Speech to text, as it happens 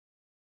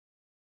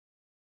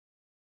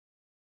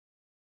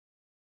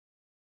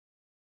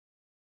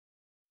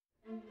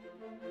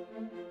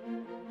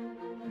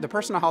The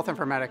Personal Health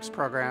Informatics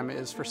program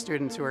is for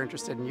students who are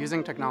interested in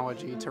using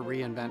technology to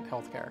reinvent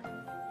healthcare.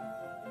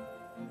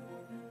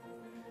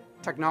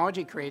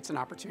 Technology creates an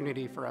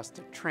opportunity for us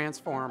to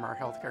transform our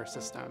healthcare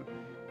system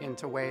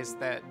into ways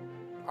that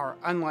are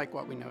unlike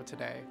what we know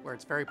today, where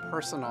it's very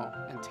personal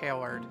and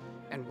tailored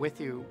and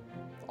with you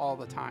all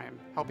the time,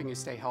 helping you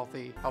stay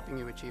healthy, helping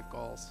you achieve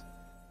goals.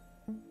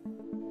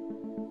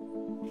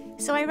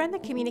 So I run the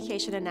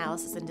Communication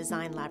Analysis and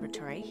Design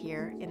Laboratory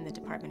here in the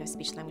Department of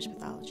Speech-Language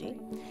Pathology,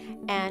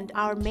 and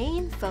our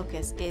main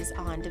focus is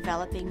on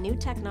developing new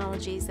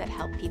technologies that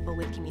help people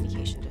with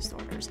communication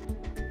disorders.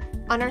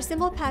 On our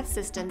symbol path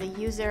system, the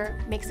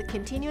user makes a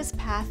continuous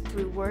path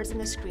through words on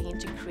the screen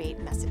to create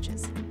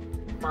messages.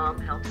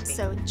 Mom helps me.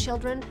 So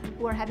children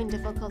who are having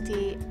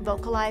difficulty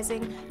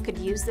vocalizing could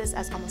use this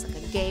as almost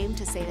like a game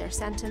to say their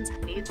sentence.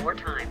 Needs more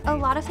time. A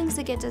lot of things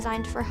that get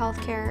designed for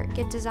healthcare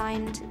get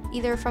designed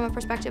either from a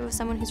perspective of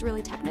someone who's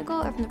really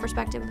technical or from the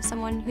perspective of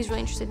someone who's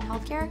really interested in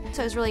healthcare.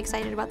 So I was really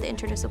excited about the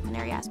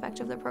interdisciplinary aspect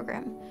of the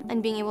program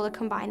and being able to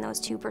combine those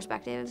two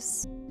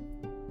perspectives.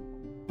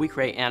 We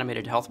create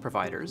animated health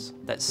providers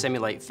that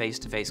simulate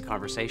face-to-face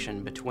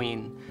conversation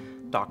between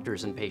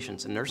doctors and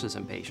patients and nurses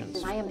and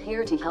patients. I am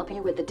here to help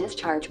you with the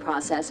discharge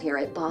process here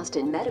at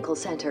Boston Medical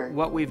Center.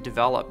 What we've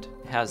developed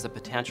has the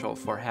potential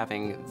for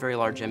having very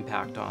large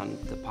impact on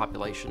the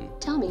population.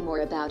 Tell me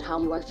more about how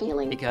you are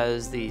feeling.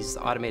 Because these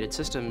automated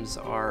systems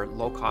are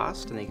low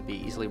cost and they can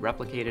be easily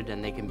replicated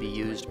and they can be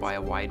used by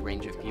a wide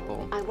range of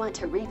people. I want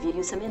to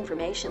review some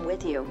information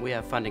with you. We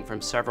have funding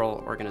from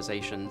several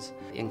organizations,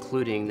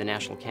 including the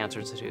National Cancer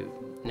Institute,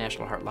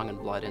 National Heart, Lung, and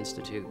Blood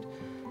Institute,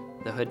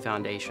 the Hood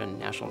Foundation,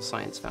 National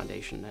Science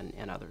Foundation,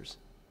 and others.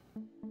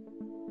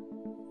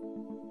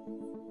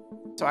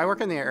 So I work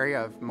in the area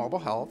of mobile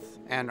health,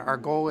 and our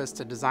goal is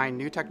to design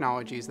new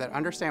technologies that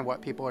understand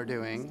what people are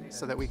doing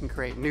so that we can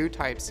create new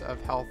types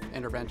of health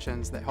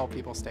interventions that help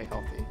people stay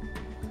healthy.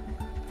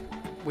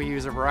 We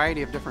use a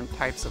variety of different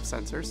types of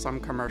sensors,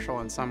 some commercial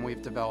and some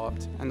we've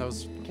developed, and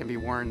those can be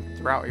worn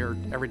throughout your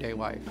everyday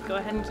life. Go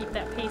ahead and keep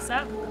that pace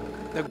up.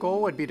 The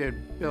goal would be to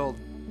build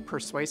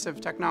persuasive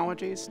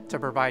technologies to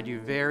provide you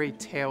very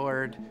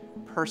tailored,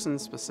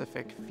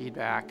 person-specific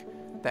feedback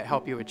that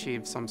help you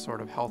achieve some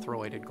sort of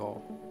health-related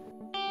goal.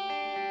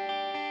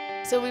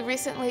 So we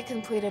recently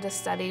completed a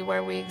study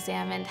where we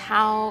examined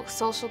how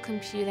social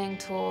computing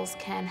tools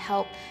can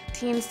help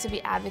teens to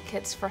be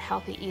advocates for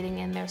healthy eating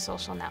in their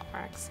social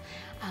networks.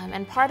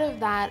 And part of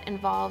that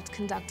involved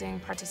conducting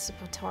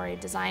participatory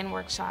design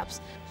workshops.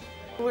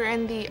 We're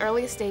in the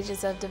early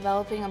stages of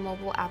developing a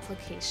mobile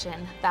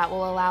application that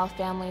will allow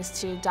families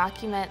to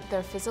document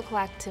their physical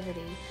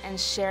activity and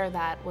share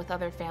that with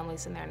other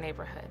families in their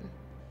neighborhood.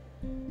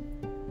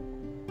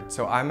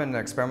 So I'm an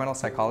experimental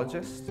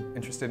psychologist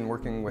interested in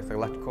working with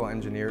electrical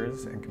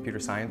engineers and computer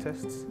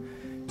scientists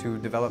to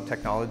develop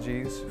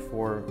technologies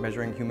for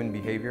measuring human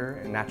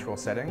behavior in natural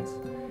settings.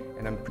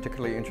 And I'm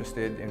particularly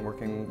interested in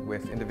working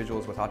with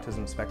individuals with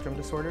autism spectrum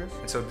disorders.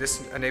 And so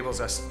this enables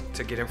us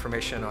to get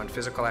information on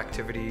physical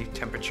activity,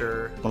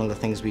 temperature. One of the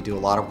things we do a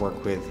lot of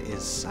work with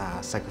is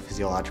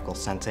psychophysiological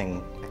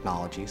sensing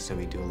technology, so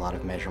we do a lot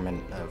of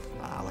measurement of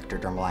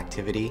electrodermal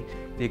activity.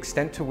 The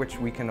extent to which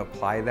we can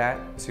apply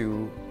that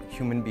to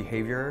human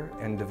behavior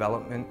and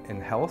development in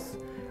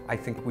health, I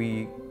think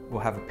we will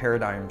have a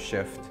paradigm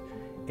shift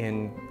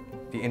in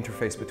the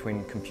interface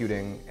between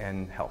computing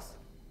and health.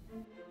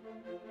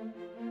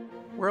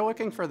 We're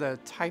looking for the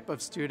type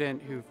of student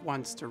who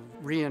wants to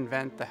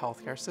reinvent the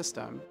healthcare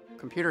system.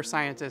 Computer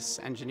scientists,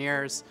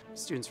 engineers,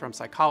 students from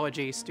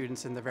psychology,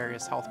 students in the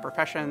various health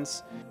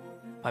professions.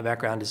 My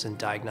background is in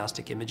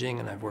diagnostic imaging,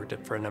 and I've worked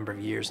for a number of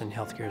years in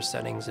healthcare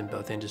settings in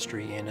both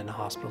industry and in a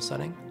hospital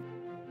setting.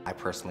 I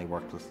personally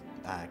worked with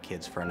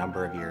kids for a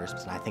number of years,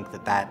 and I think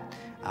that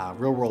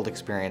real-world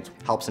experience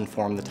helps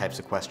inform the types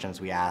of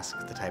questions we ask,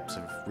 the types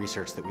of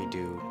research that we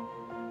do.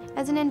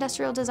 As an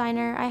industrial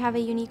designer, I have a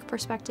unique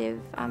perspective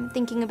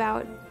thinking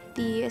about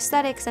the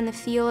aesthetics and the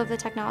feel of the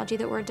technology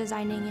that we're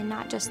designing and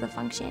not just the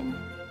function.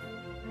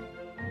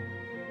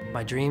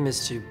 My dream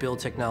is to build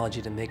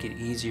technology to make it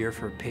easier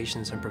for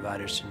patients and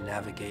providers to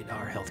navigate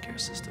our healthcare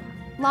system.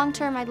 Long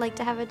term, I'd like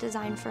to have a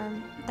design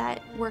firm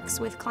that works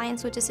with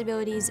clients with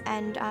disabilities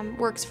and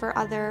works for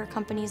other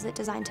companies that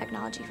design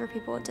technology for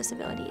people with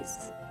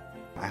disabilities.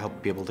 I hope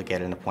to be able to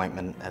get an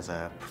appointment as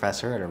a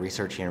professor at a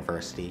research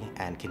university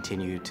and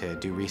continue to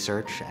do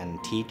research and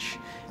teach,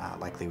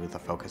 likely with a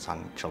focus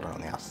on children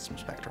on the autism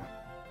spectrum.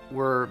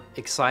 We're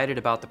excited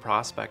about the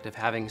prospect of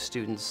having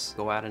students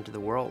go out into the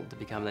world to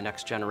become the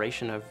next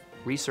generation of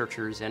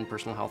researchers in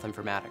personal health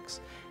informatics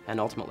and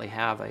ultimately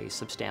have a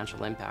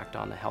substantial impact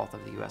on the health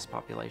of the U.S.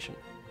 population.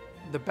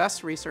 The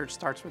best research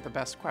starts with the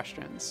best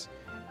questions,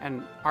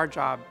 and our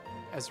job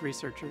as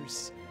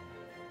researchers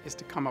is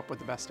to come up with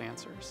the best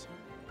answers.